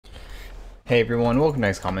Hey everyone, welcome to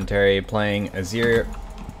Next Commentary, playing Azir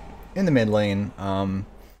in the mid lane,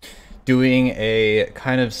 doing a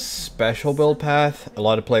kind of special build path. A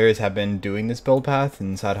lot of players have been doing this build path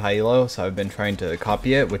inside high elo, so I've been trying to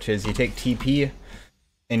copy it, which is you take TP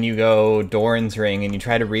and you go Doran's Ring and you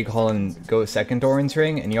try to recall and go second Doran's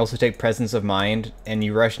Ring, and you also take Presence of Mind and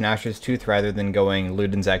you rush Nashor's Tooth rather than going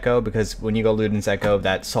Luden's Echo, because when you go Luden's Echo,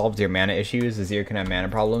 that solves your mana issues. Azir can have mana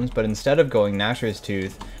problems, but instead of going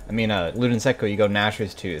Luden's Echo, you go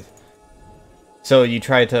Nashor's Tooth. So you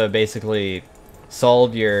try to basically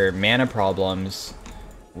solve your mana problems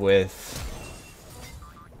with...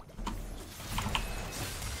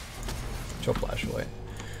 She'll flash away.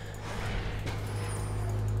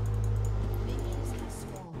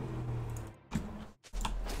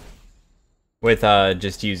 With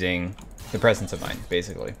just using the Presence of Mind,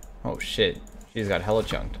 basically. Oh shit, she's got hella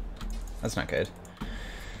chunked. That's not good.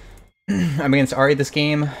 I'm against Ari this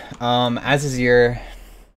game. As Azir,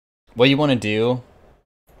 what you want to do,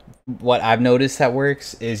 what I've noticed that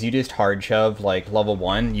works, is you just hard shove like level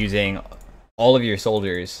 1 using all of your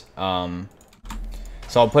soldiers. So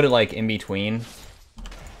I'll put it like in between.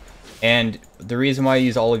 And the reason why I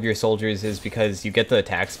use all of your soldiers is because you get the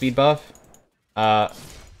attack speed buff.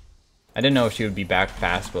 I didn't know if she would be back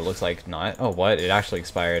fast, but it looks like not. Oh, what? It actually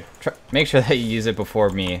expired. Make sure that you use it before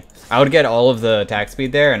me. I would get all of the attack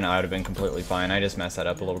speed there, and I would have been completely fine. I just messed that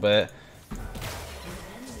up a little bit.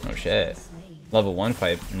 Oh, shit. Level 1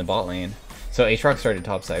 fight in the bot lane. So Aatrox started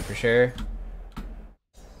topside for sure.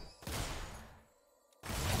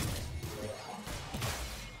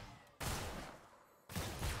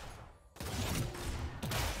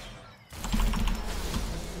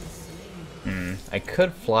 I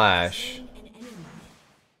could flash.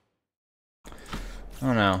 I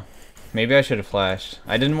don't know. Maybe I should have flashed.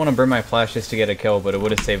 I didn't want to burn my flash just to get a kill, but it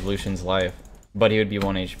would have saved Lucian's life. But he would be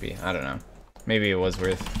 1 HP. I don't know. Maybe it was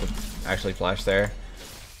worth to actually flash there.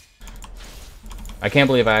 I can't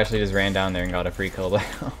believe I actually just ran down there and got a free kill though.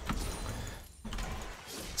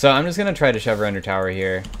 So I'm just going to try to shove her under tower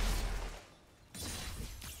here.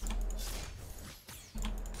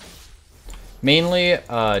 Mainly,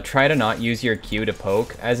 try to not use your Q to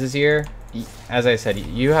poke as Azir. As I said,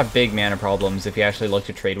 you have big mana problems if you actually look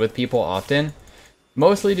to trade with people often.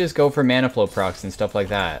 Mostly just go for mana flow procs and stuff like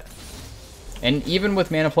that. And even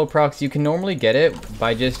with mana flow procs, you can normally get it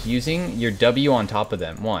by just using your W on top of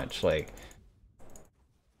them. Watch, like...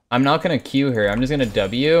 I'm not going to Q her, I'm just going to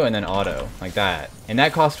W and then auto, like that. And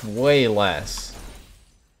that costs way less.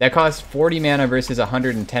 That costs 40 mana versus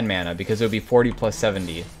 110 mana, because it would be 40 plus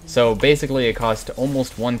 70. So basically it costs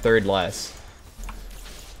almost 1/3 less.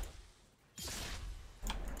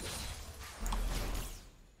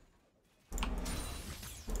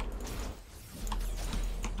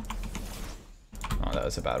 Oh, that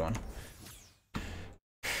was a bad one.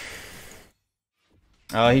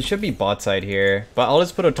 He should be bot side here, but I'll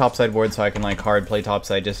just put a top side ward so I can like hard play top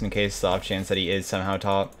side just in case the off chance that he is somehow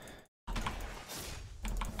top.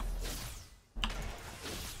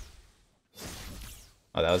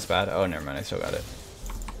 Oh, that was bad. Oh, never mind. I still got it.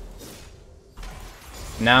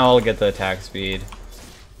 Now I'll get the attack speed.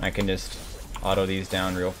 I can just auto these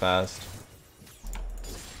down real fast.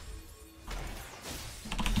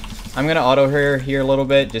 I'm gonna auto her here a little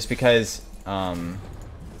bit just because, what,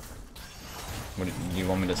 do you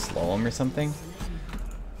want me to slow him or something?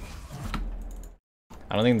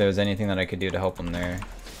 I don't think there's anything that I could do to help him there.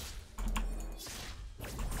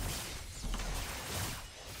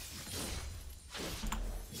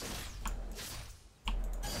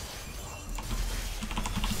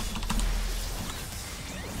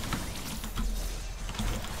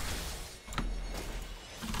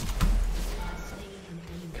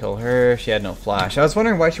 Kill her. She had no flash. I was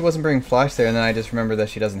wondering why she wasn't bringing flash there, and then I just remembered that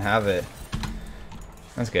she doesn't have it.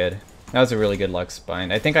 That's good. That was a really good Lux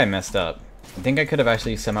bind. I think I messed up. I think I could have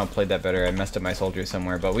actually somehow played that better. I messed up my soldier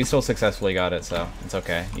somewhere, but we still successfully got it, so it's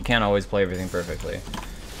okay. You can't always play everything perfectly.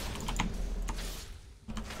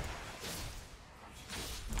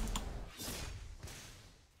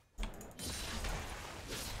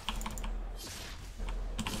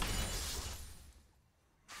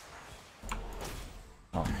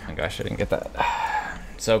 Oh my gosh, I didn't get that.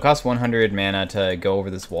 So it costs 100 mana to go over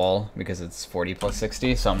this wall because it's 40 plus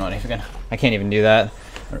 60, so I'm not even gonna... I can't even do that.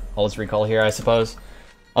 I'll just recall here, I suppose.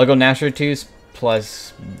 I'll go Nashor Tooth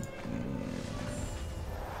plus...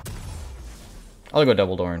 I'll go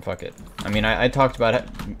double Doran, fuck it. I mean, I talked about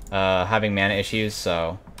having mana issues,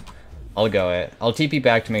 so... I'll go it. I'll TP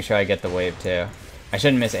back to make sure I get the wave too. I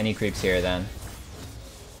shouldn't miss any creeps here then.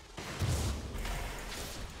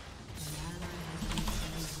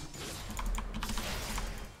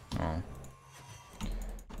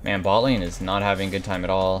 Man, bot lane is not having a good time at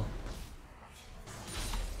all.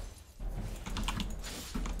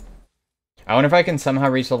 I wonder if I can somehow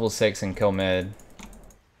reach level 6 and kill mid.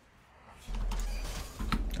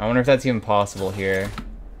 I wonder if that's even possible here.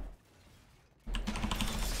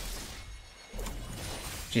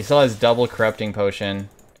 She still has double corrupting potion,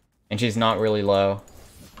 and she's not really low.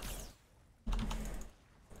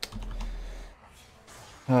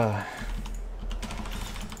 I'm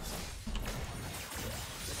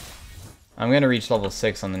gonna reach level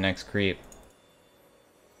 6 on the next creep.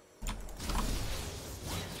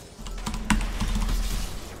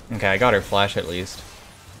 Okay, I got her flash at least.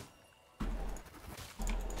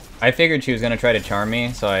 I figured she was gonna try to charm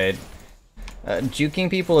me, so juking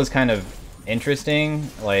people is kind of interesting.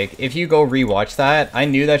 Like, if you go rewatch that, I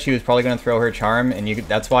knew that she was probably gonna throw her charm, and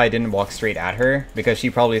that's why I didn't walk straight at her, because she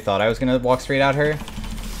probably thought I was gonna walk straight at her.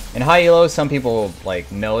 In high elo, some people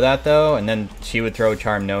like know that though, and then she would throw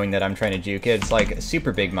charm knowing that I'm trying to juke it. It's like a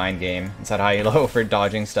super big mind game inside high elo for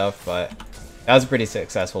dodging stuff, but that was a pretty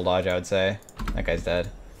successful dodge, I would say. That guy's dead.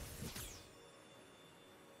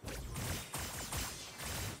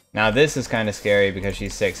 Now this is kind of scary because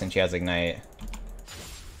she's 6 and she has Ignite.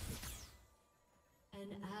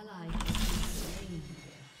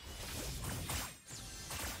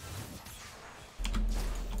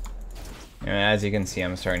 And as you can see,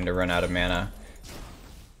 I'm starting to run out of mana.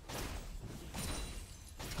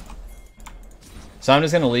 So I'm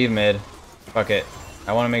just gonna leave mid. Fuck it.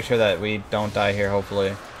 I want to make sure that we don't die here,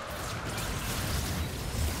 hopefully.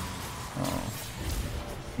 Oh.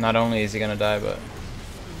 Not only is he gonna die, but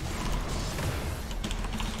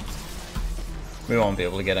we won't be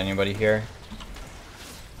able to get anybody here.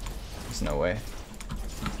 There's no way.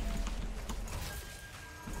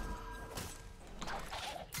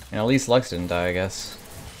 And at least Lux didn't die, I guess.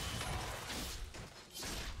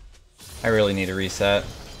 I really need a reset.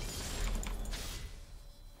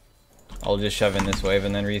 I'll just shove in this wave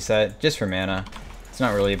and then reset, just for mana. It's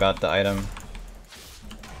not really about the item.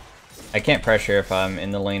 I can't pressure if I'm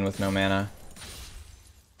in the lane with no mana.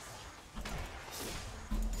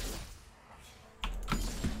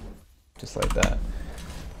 Just like that.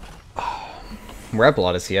 We're up a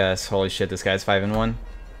lot of CS. Holy shit, this guy's 5-1.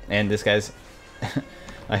 And this guy's...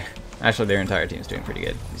 Actually, their entire team's doing pretty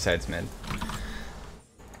good, besides mid.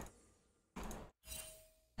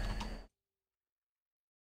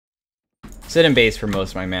 Sit in base for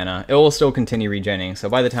most of my mana. It will still continue regenning, so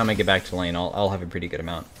by the time I get back to lane, I'll have a pretty good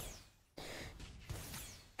amount.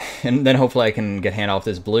 And then hopefully I can get hand off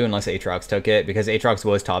this blue unless Aatrox took it, because Aatrox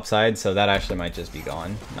was topside, so that actually might just be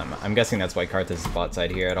gone. I'm guessing that's why Karthus is bot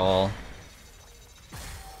side here at all.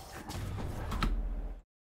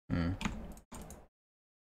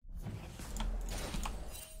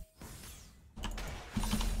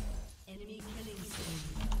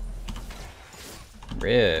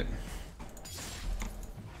 Rip.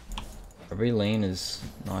 Every lane is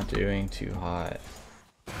not doing too hot.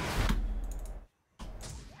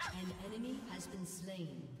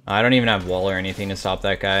 I don't even have wall or anything to stop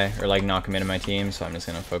that guy, or like knock him into my team, so I'm just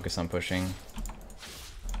gonna focus on pushing.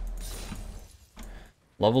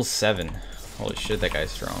 Level 7. Holy shit, that guy's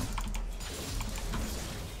strong.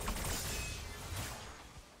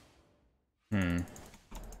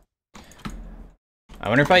 I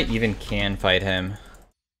wonder if I even can fight him.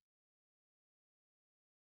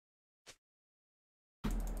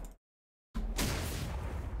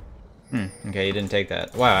 Okay, he didn't take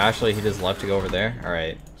that. Wow, actually he just left to go over there?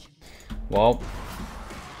 Alright. Well,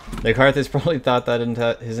 the Karthus probably thought that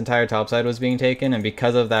his entire topside was being taken, and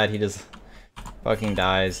because of that he just fucking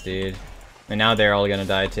dies, dude. And now they're all gonna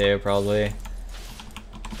die too, probably.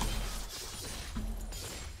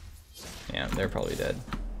 Yeah, they're probably dead.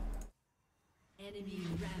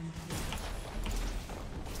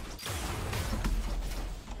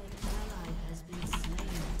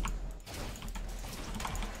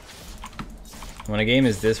 When a game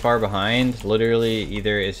is this far behind, literally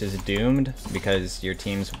either it's just doomed because your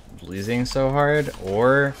team's losing so hard,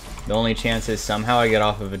 or the only chance is somehow I get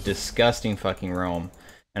off of a disgusting fucking roam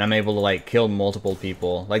and I'm able to like kill multiple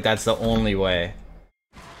people. Like, that's the only way.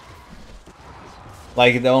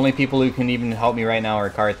 Like, the only people who can even help me right now are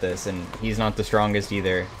Karthus, and he's not the strongest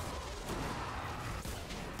either.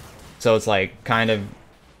 So it's like kind of...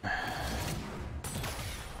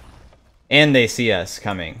 And they see us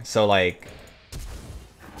coming, so like...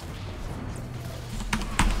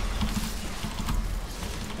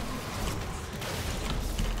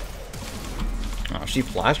 Oh, she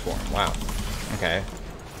flashed for him. Wow. Okay.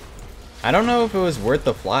 I don't know if it was worth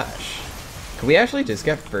the flash. Could we actually just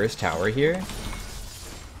get first tower here?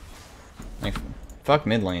 Like, fuck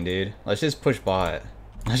mid lane, dude. Let's just push bot.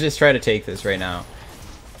 Let's just try to take this right now.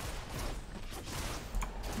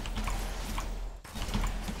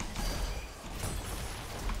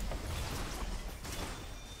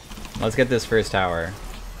 Let's get this first tower.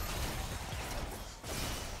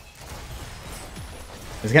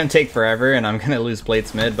 It's gonna take forever and I'm gonna lose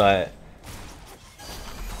plates mid, but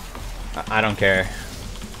I don't care.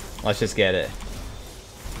 Let's just get it.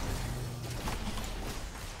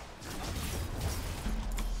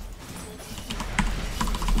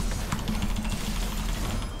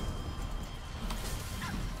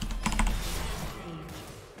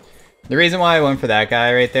 The reason why I went for that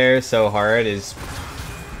guy right there so hard is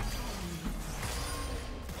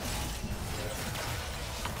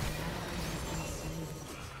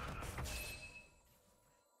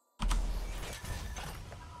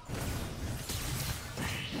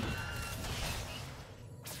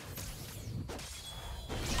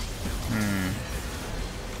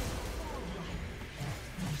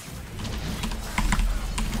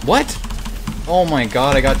what? Oh my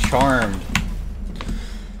god, I got charmed.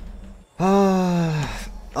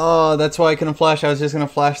 Oh, that's why I couldn't flash. I was just gonna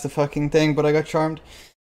flash the fucking thing, but I got charmed.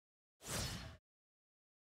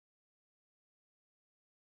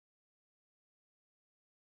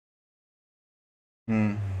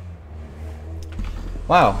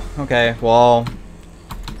 Wow, okay, well...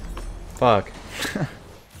 Fuck.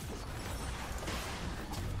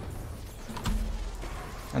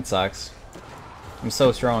 That sucks. I'm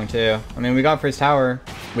so strong too. I mean, we got first tower.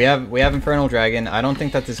 We have Infernal Dragon. I don't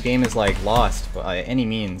think that this game is like lost by any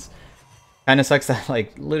means. Kinda sucks that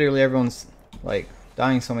like literally everyone's like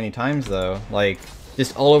dying so many times though. Like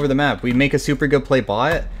just all over the map. We make a super good play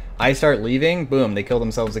bot. I start leaving, boom, they kill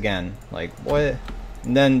themselves again. Like what?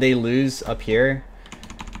 And then they lose up here.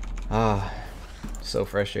 Ah, so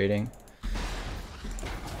frustrating.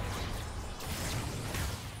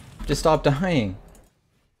 Just stop dying.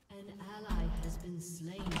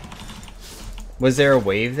 Was there a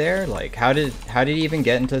wave there? Like, how did he even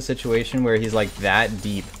get into a situation where he's like that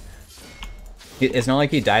deep? It's not like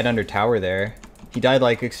he died under tower there. He died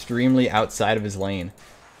like extremely outside of his lane.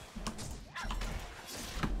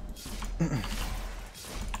 Your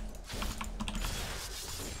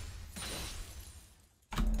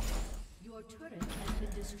turret has been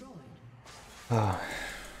destroyed. Oh,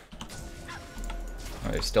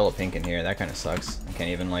 there's still a pink in here. That kind of sucks. I can't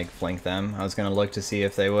even like flank them. I was gonna look to see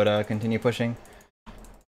if they would continue pushing.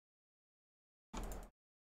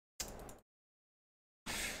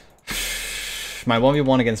 My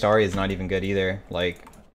 1v1 against Ahri is not even good either. Like,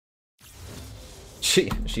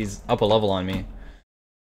 she's up a level on me.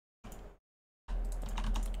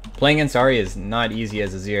 Playing against Ahri is not easy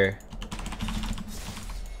as Azir.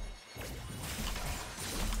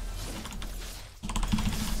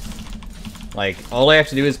 Like, all I have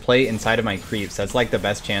to do is play inside of my creeps. That's like the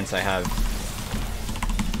best chance I have.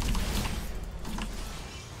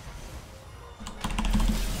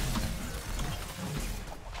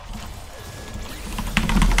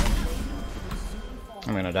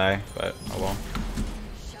 I'm gonna die, but oh well.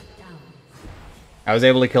 I was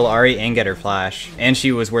able to kill Ahri and get her flash, and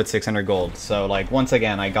she was worth 600 gold. So like once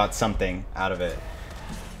again, I got something out of it.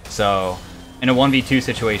 So in a 1v2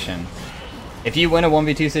 situation, if you win a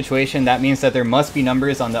 1v2 situation, that means that there must be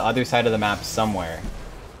numbers on the other side of the map somewhere.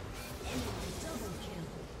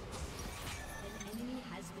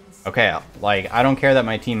 Okay, like I don't care that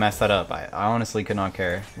my team messed that up. I honestly could not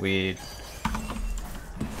care. They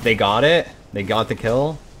got it. They got the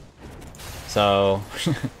kill. So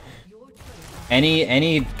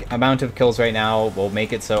any amount of kills right now will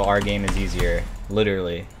make it so our game is easier.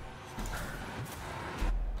 Literally.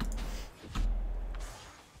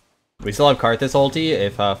 We still have Karthus ulti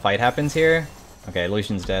if a fight happens here. Okay,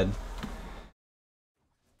 Lucian's dead.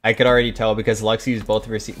 I could already tell because Lux used both of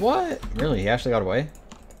her C. What? Really? He actually got away?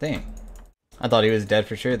 Dang. I thought he was dead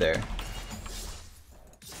for sure there.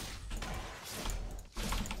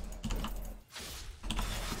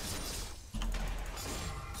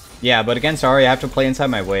 Yeah, but against Ahri, I have to play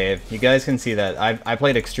inside my wave. You guys can see that. I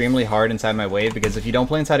played extremely hard inside my wave because if you don't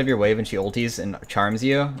play inside of your wave and she ultis and charms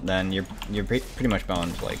you, then you're pretty much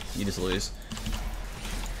boned. Like, you just lose.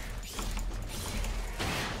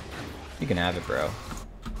 You can have it, bro.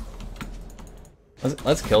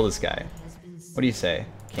 Let's kill this guy. What do you say?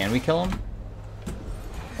 Can we kill him?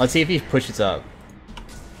 Let's see if he pushes up.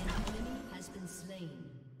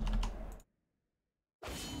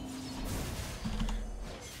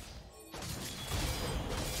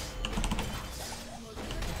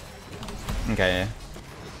 Okay.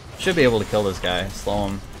 Should be able to kill this guy. Slow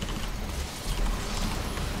him.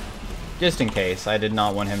 Just in case. I did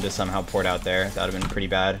not want him to somehow port out there. That would have been pretty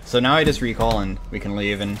bad. So now I just recall and we can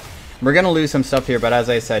leave. And we're going to lose some stuff here, but as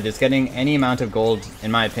I said, just getting any amount of gold,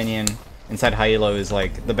 in my opinion, inside high elo is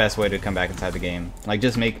like the best way to come back inside the game. Like,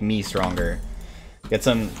 just make me stronger. Get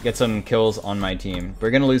some kills on my team.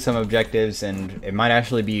 We're going to lose some objectives, and it might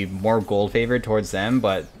actually be more gold favored towards them,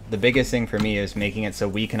 but the biggest thing for me is making it so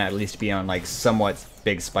we can at least be on like somewhat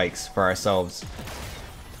big spikes for ourselves.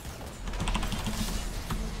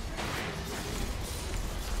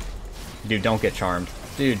 Dude, don't get charmed.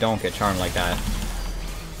 Dude, don't get charmed like that.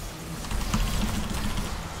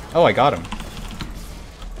 Oh, I got him.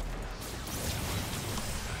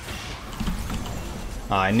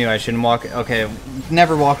 Oh, I knew I shouldn't walk. Okay,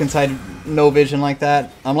 never walk inside no vision like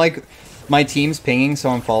that. I'm like, my team's pinging, so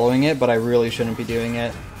I'm following it, but I really shouldn't be doing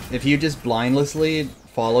it. If you just blindlessly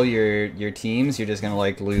follow your teams, you're just gonna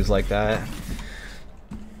like lose like that.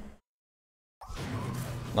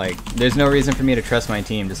 Like, there's no reason for me to trust my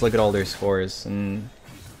team. Just look at all their scores, and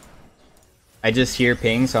I just hear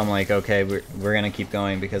ping, so I'm like, okay, we're gonna keep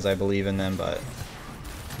going because I believe in them. But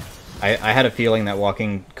I had a feeling that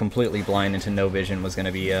walking completely blind into no vision was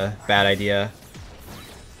gonna be a bad idea.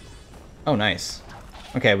 Oh, nice.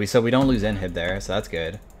 Okay, so we don't lose inhib there, so that's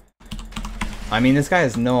good. I mean, this guy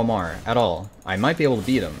has no MR at all. I might be able to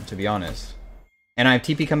beat him, to be honest. And I have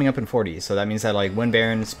TP coming up in 40, so that means that like when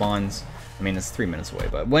Baron spawns, I mean, it's 3 minutes away,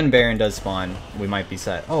 but when Baron does spawn, we might be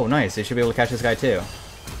set. Oh, nice. They should be able to catch this guy, too.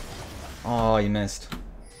 Oh, you missed.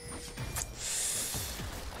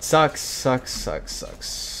 Sucks, sucks, sucks,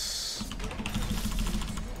 sucks.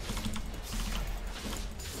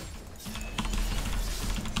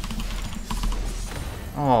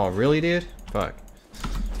 Oh, really, dude? Fuck.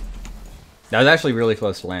 That was actually really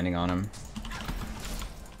close to landing on him.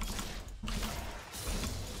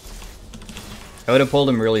 I would have pulled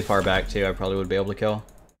him really far back too. I probably would be able to kill.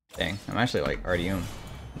 Dang, I'm actually like RDM.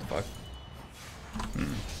 What the fuck?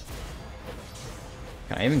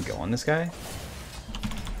 Can I even go on this guy?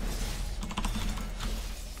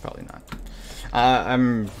 Probably not.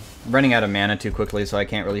 I'm running out of mana too quickly, so I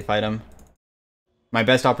can't really fight him. My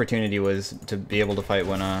best opportunity was to be able to fight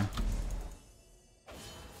when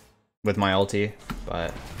with my ulti,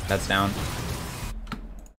 but that's down.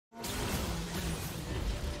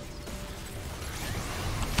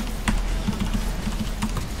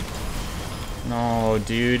 No,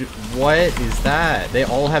 dude, what is that? They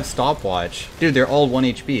all have stopwatch. Dude, they're all 1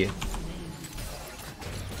 HP.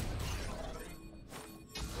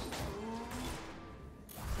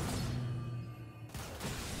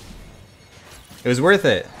 It was worth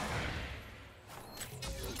it.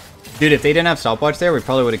 Dude, if they didn't have stopwatch there, we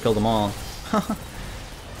probably would have killed them all.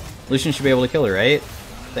 Lucian should be able to kill her, right?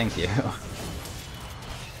 Thank you.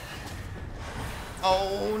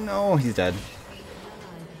 Oh no, he's dead.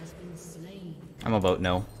 I'm about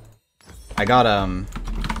no. I got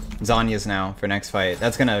Zanya's now for next fight.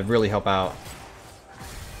 That's gonna really help out.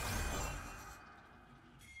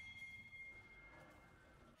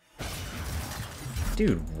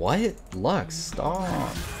 Dude, what? Lux,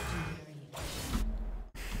 stop.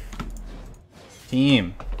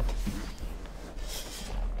 Team.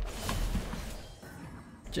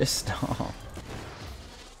 Just stop.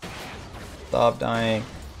 Stop dying.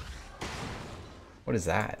 What is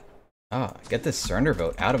that? Oh, get this surrender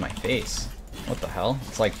vote out of my face. What the hell?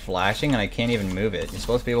 It's like flashing and I can't even move it. You're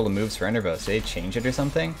supposed to be able to move surrender votes. Did they change it or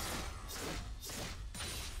something?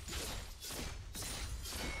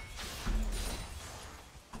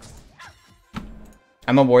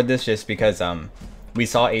 I'm aboard this just because we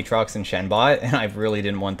saw Aatrox and Shenbot and I really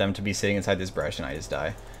didn't want them to be sitting inside this brush and I just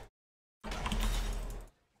die.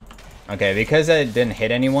 Okay, because I didn't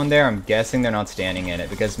hit anyone there, I'm guessing they're not standing in it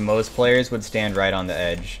because most players would stand right on the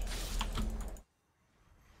edge.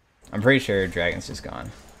 I'm pretty sure Dragon's just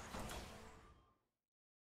gone.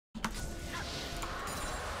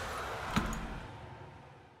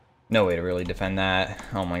 No way to really defend that.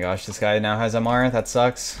 Oh my gosh, this guy now has MR. That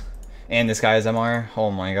sucks. And this guy has MR.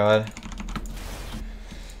 Oh my god.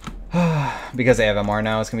 Because they have MR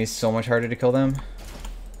now, it's gonna be so much harder to kill them.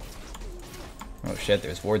 Oh shit,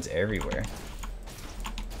 there's wards everywhere.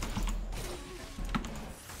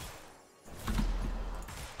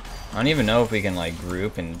 I don't even know if we can like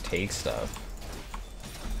group and take stuff.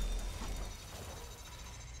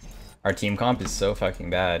 Our team comp is so fucking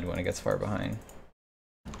bad when it gets far behind.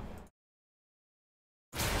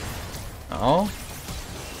 Oh?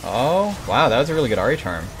 Oh? Wow, that was a really good Ahri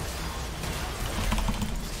charm.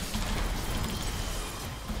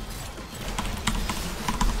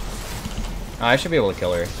 Oh, I should be able to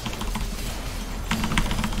kill her.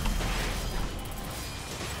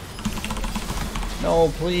 No,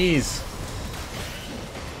 please.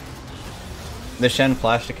 The Shen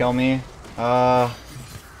flash to kill me. Oh,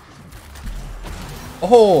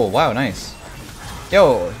 wow, nice.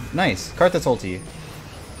 Yo, nice. Karthus ulti.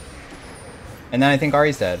 And then I think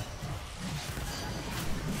Ahri's dead.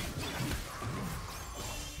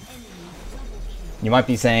 You might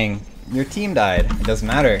be saying, your team died. It doesn't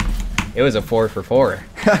matter. It was a 4 for 4.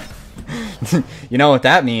 You know what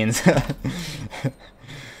that means.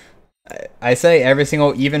 I say every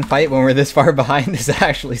single even fight when we're this far behind is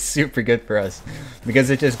actually super good for us. Because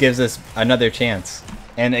it just gives us another chance.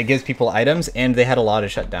 And it gives people items, and they had a lot of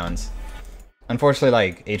shutdowns. Unfortunately,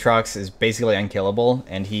 like, Aatrox is basically unkillable,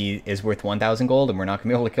 and he is worth 1,000 gold, and we're not going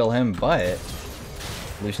to be able to kill him, but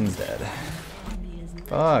Lucian's dead.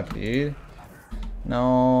 Fuck, dude.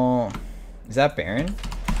 No. Is that Baron?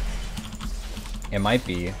 It might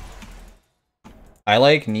be. I,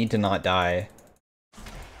 like, need to not die.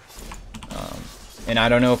 And I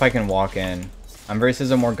don't know if I can walk in. I'm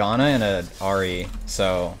versus a Morgana and a Ahri,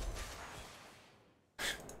 so...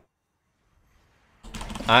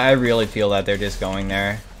 I really feel that they're just going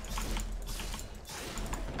there.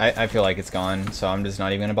 I feel like it's gone, so I'm just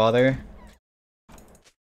not even gonna bother.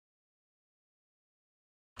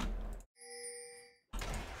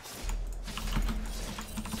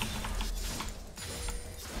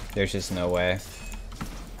 There's just no way.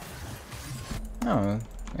 Oh,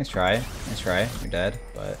 nice try. Nice try. You're dead,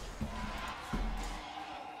 but...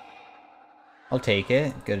 I'll take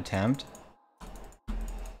it. Good attempt.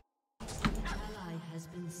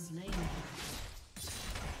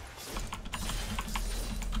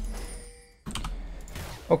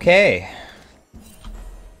 Okay.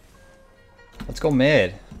 Let's go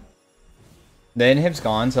mid. The inhib's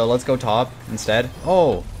gone, so let's go top instead.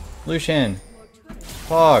 Oh! Lucian!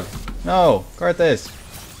 Fog! No! Karthus!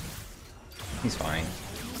 He's fine.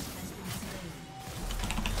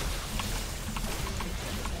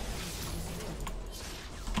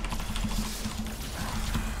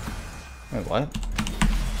 Wait, what?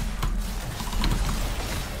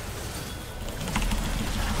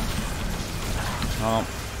 Oh,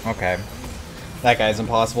 okay. That guy's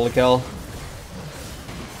impossible to kill.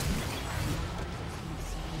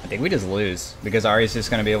 I think we just lose, because Ahri's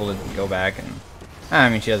just gonna be able to go back and... I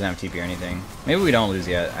mean, she doesn't have TP or anything. Maybe we don't lose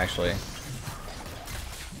yet, actually.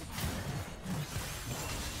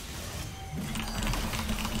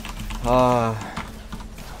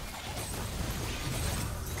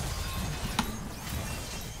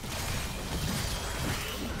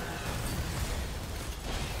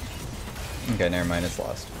 Okay, never mind, it's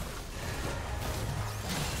lost.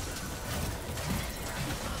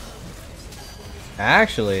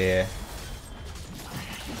 Actually,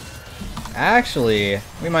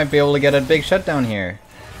 we might be able to get a big shutdown here.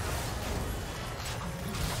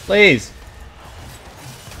 Please.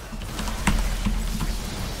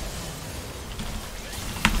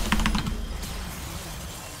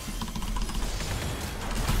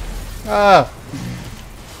 Ah!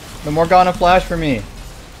 The Morgana flash for me.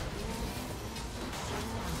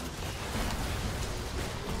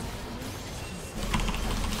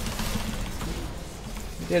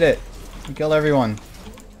 We did it. We killed everyone.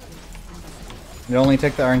 It only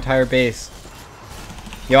took our entire base.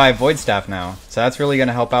 Yo, I have Void Staff now, so that's really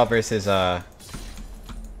gonna help out versus anybody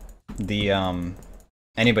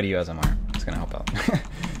who has MR. It's gonna help out.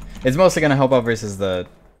 It's mostly gonna help out versus the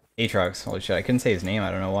Aatrox. Holy shit, I couldn't say his name.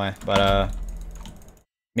 I don't know why, but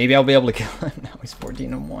maybe I'll be able to kill him. Now he's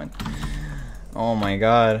 14-1. Oh my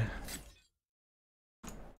god.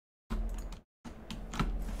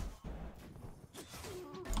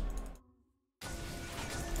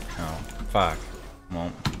 Oh fuck. Well,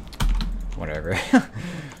 whatever.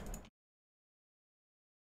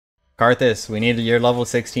 Karthus, we need your level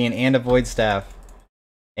 16 and a Void Staff.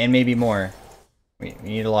 And maybe more. We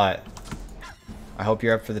need a lot. I hope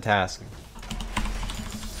you're up for the task.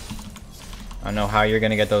 I don't know how you're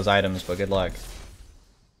gonna get those items, but good luck.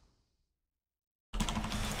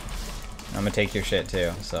 I'm gonna take your shit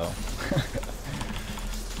too, so...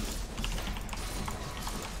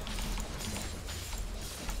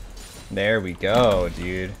 There we go,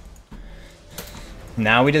 dude.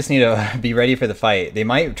 Now we just need to be ready for the fight. They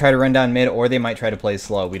might try to run down mid, or they might try to play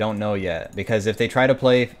slow. We don't know yet. Because if they try to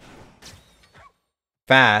play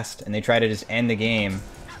fast, and they try to just end the game,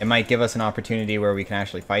 it might give us an opportunity where we can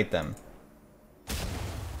actually fight them.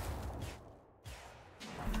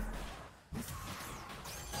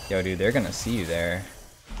 Yo, dude, they're gonna see you there.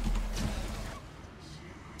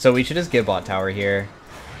 So we should just give bot tower here.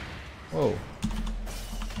 Whoa.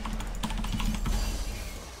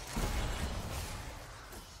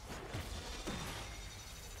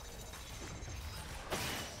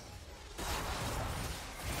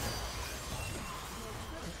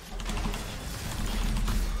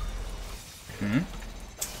 Hmm?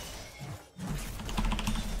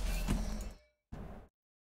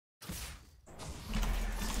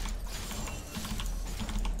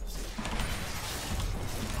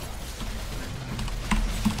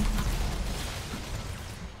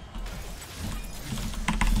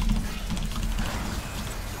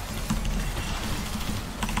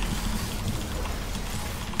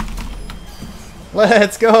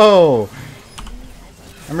 Let's go!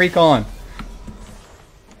 I'm recalling.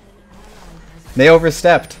 They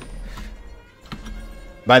overstepped.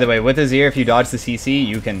 By the way, with Azir, if you dodge the CC,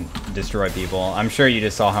 you can destroy people. I'm sure you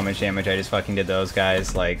just saw how much damage I just fucking did those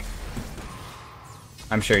guys. Like,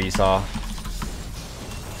 I'm sure you saw.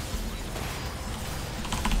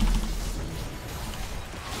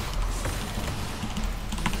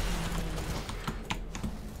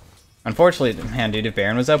 Unfortunately, man, dude, if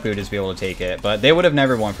Baron was up, we would just be able to take it. But they would have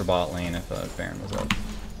never won for bot lane if Baron was up.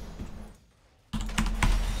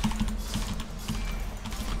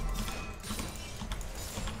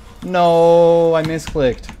 No, I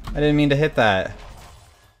misclicked. I didn't mean to hit that.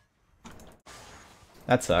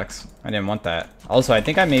 That sucks. I didn't want that. Also, I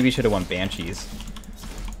think I maybe should have won Banshees.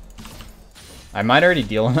 I might already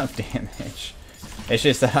deal enough damage. It's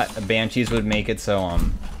just that Banshees would make it so,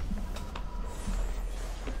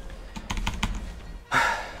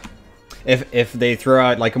 If they throw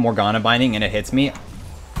out like a Morgana binding and it hits me,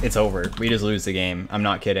 it's over. We just lose the game. I'm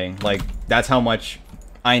not kidding. Like, that's how much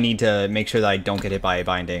I need to make sure that I don't get hit by a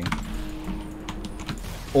binding.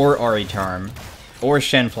 Or Ari Charm. Or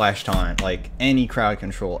Shen Flash Taunt. Like, any crowd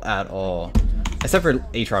control at all. Except for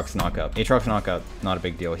Aatrox knockup. Aatrox knockup, not a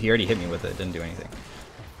big deal. He already hit me with it. Didn't do anything.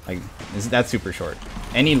 Like, that's super short.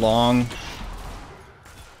 Any long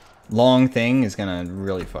thing is gonna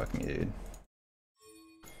really fuck me, dude.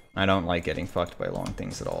 I don't like getting fucked by long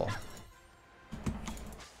things at all.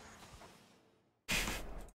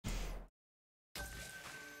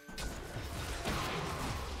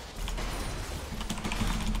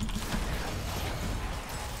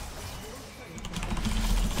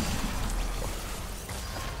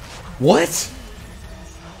 What?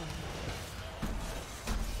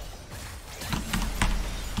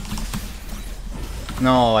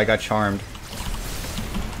 No, I got charmed.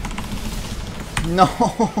 No!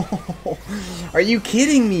 Are you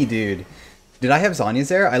kidding me, dude? Did I have Zhonya's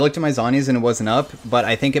there? I looked at my Zhonya's and it wasn't up, but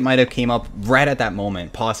I think it might have came up right at that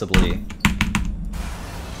moment, possibly.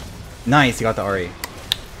 Nice, he got the Ahri.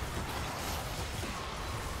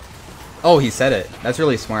 Oh, he said it. That's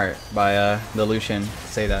really smart by the Lucian to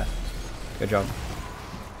say that. Good job.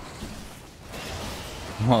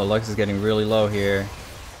 Oh, Lux is getting really low here.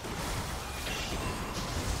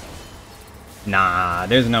 Nah,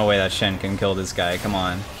 there's no way that Shen can kill this guy. Come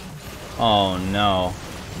on. Oh, no.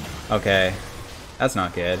 Okay. That's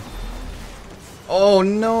not good. Oh,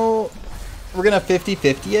 no. We're gonna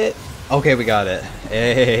 50-50 it? Okay, we got it.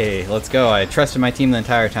 Hey, let's go. I trusted my team the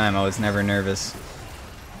entire time. I was never nervous.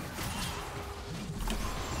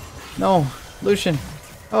 No. Lucian.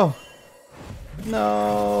 Oh.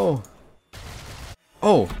 No.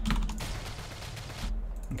 Oh.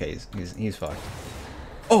 Okay, he's fucked.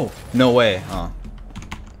 Oh, no way. Oh.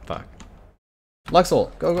 Fuck. Lux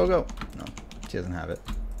ult. Go, go, go. No, she doesn't have it.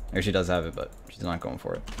 Or she does have it, but she's not going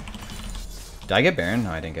for it. Did I get Baron?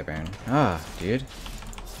 No, I didn't get Baron. Ah, dude.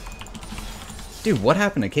 Dude, what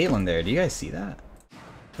happened to Caitlyn there? Do you guys see that?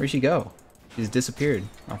 Where'd she go? She's disappeared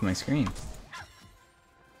off my screen.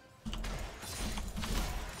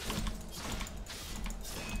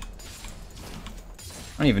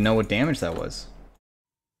 I don't even know what damage that was.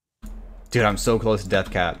 Dude, I'm so close to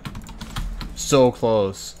death cap. So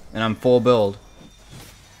close. And I'm full build.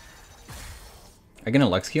 Are you gonna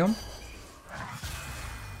Lux Q him?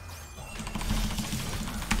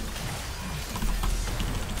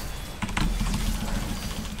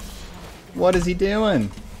 What is he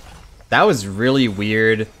doing? That was really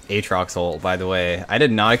weird Aatrox ult, by the way. I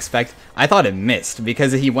did not expect... I thought it missed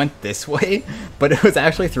because he went this way, but it was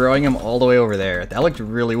actually throwing him all the way over there. That looked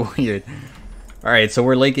really weird. Alright, so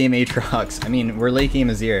we're late game Aatrox. I mean, we're late game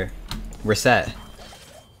Azir. We're set.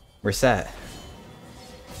 We're set.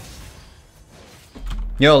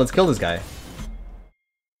 Yo, let's kill this guy.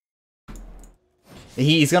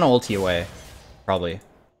 He's gonna ulti away. Probably.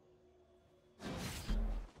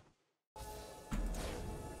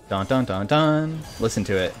 Dun dun dun dun. Listen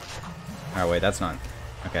to it. Oh wait, that's not...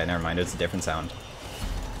 Okay, never mind. It's a different sound.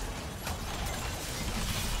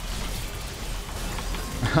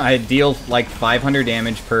 I deal like 500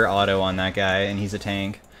 damage per auto on that guy, and he's a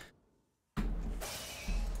tank.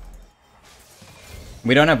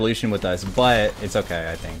 We don't have Lucian with us, but it's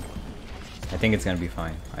okay, I think. I think it's gonna be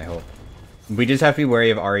fine, I hope. We just have to be wary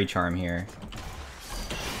of Ahri Charm here.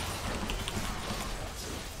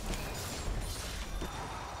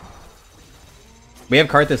 We have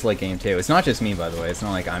cart this late game too. It's not just me, by the way. It's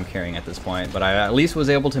not like I'm carrying at this point, but I at least was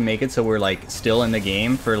able to make it so we're like still in the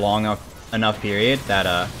game for long enough period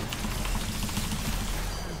that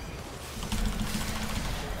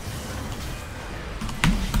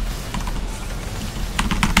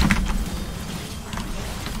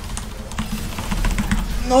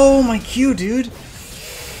No, my Q, dude.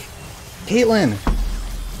 Caitlyn.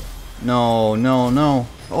 No, no, no.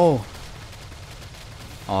 Oh.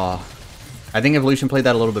 Aw. I think Evolution played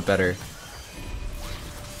that a little bit better.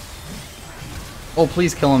 Oh,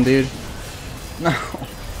 please kill him, dude. No.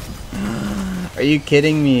 Are you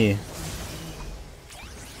kidding me?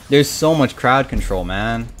 There's so much crowd control,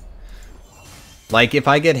 man. Like, if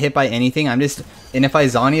I get hit by anything, I'm just... And if I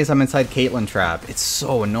Zhonya's, I'm inside Caitlyn trap. It's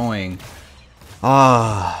so annoying.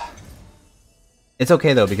 Ah. It's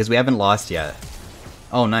okay, though, because we haven't lost yet.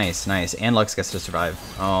 Oh, nice, nice. And Lux gets to survive.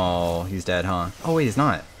 Oh, he's dead, huh? Oh, wait, he's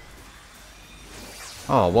not.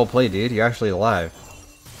 Oh, well played, dude. You're actually alive.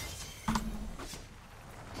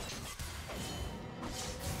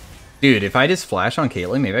 Dude, if I just flash on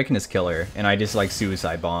Caitlyn, maybe I can just kill her. And I just, like,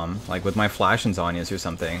 suicide bomb. Like, with my flash and Zhonya's or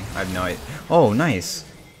something. I have no idea. Oh, nice.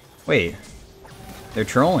 Wait. They're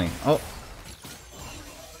trolling. Oh.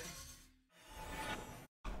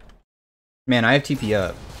 Man, I have TP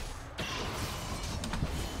up.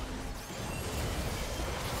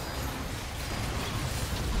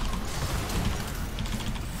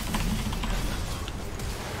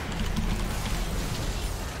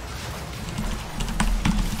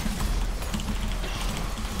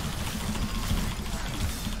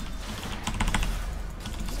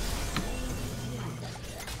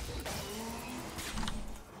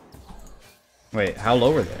 Wait, how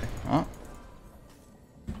low were they? Oh.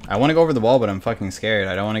 I want to go over the wall, but I'm fucking scared.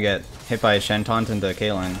 I don't want to get hit by a Shen taunt into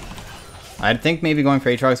Caitlyn. I think maybe going for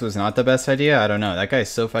Aatrox was not the best idea. I don't know. That guy's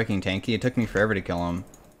so fucking tanky. It took me forever to kill him.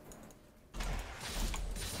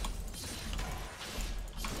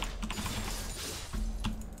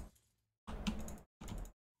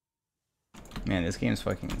 Man, this game's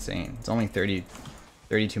fucking insane. It's only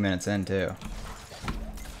 32 minutes in, too.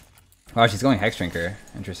 Oh, she's going Hex Drinker.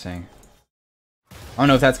 Interesting. I don't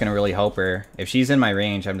know if that's gonna really help her. If she's in my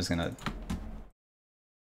range, I'm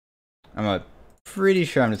pretty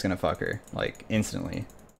sure I'm just gonna fuck her, like, instantly.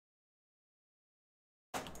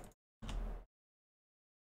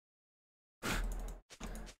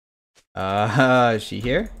 Is she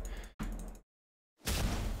here?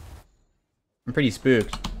 I'm pretty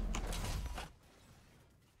spooked.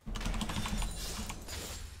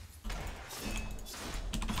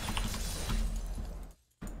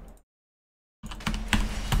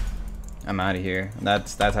 I'm out of here.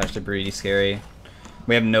 That's actually pretty scary.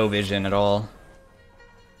 We have no vision at all.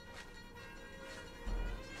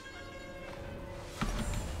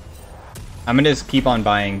 I'm gonna just keep on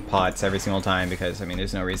buying pots every single time because, I mean,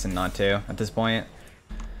 there's no reason not to at this point.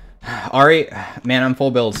 Ari, man, I'm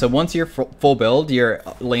full build. So once you're full build, your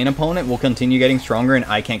lane opponent will continue getting stronger and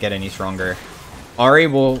I can't get any stronger. Ari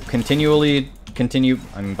will continue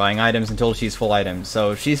buying items until she's full items.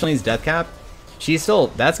 So if she still needs death cap,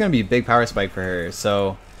 that's going to be a big power spike for her.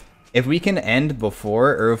 So if we can end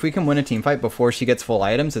before, or if we can win a team fight before she gets full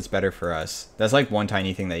items, it's better for us. That's like one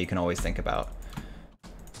tiny thing that you can always think about.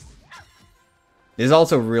 This is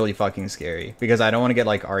also really fucking scary because I don't want to get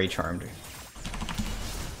like Ari charmed.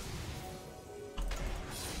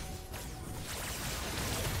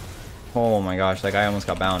 Oh my gosh, that guy almost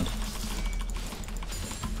got bound.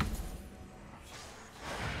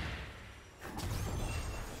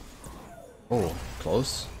 Oh,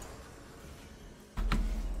 close.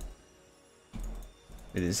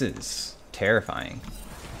 This is terrifying.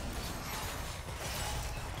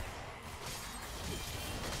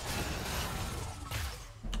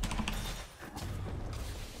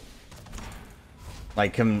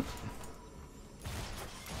 Like,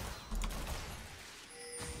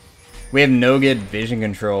 we have no good vision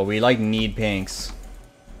control. We, like, need pinks.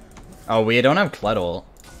 Oh, we don't have Cluddle.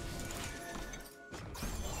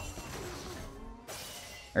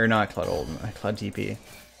 Or not Cluddle, Clud TP.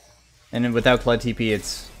 And then without Clud TP,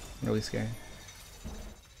 it's really scary.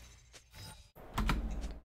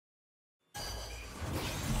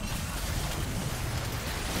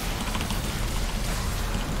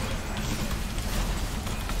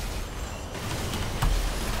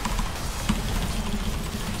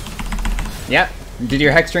 Yeah, did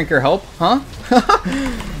your Hex Drinker help, huh?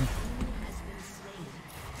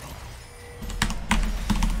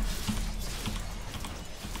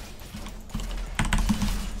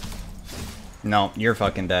 No, you're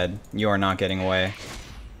fucking dead. You are not getting away.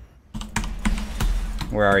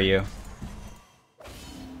 Where are you?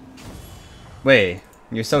 Wait,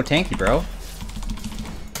 you're so tanky, bro.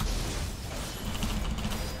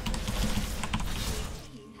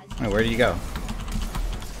 Wait, where did you go?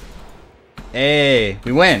 Hey,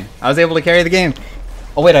 we win. I was able to carry the game.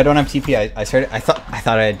 Oh wait, I don't have TP. I thought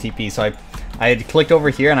I had TP, so I had clicked over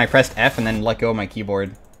here and I pressed F and then let go of my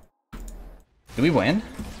keyboard. Did we win?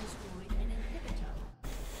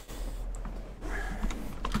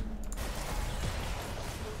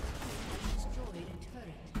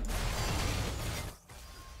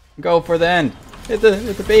 Go for the end. Hit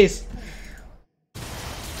the base.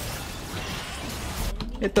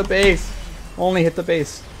 Hit the base. Only hit the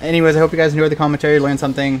base. Anyways, I hope you guys enjoyed the commentary, learned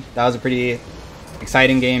something. That was a pretty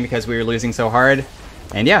exciting game because we were losing so hard.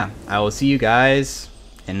 And yeah, I will see you guys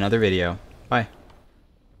in another video. Bye.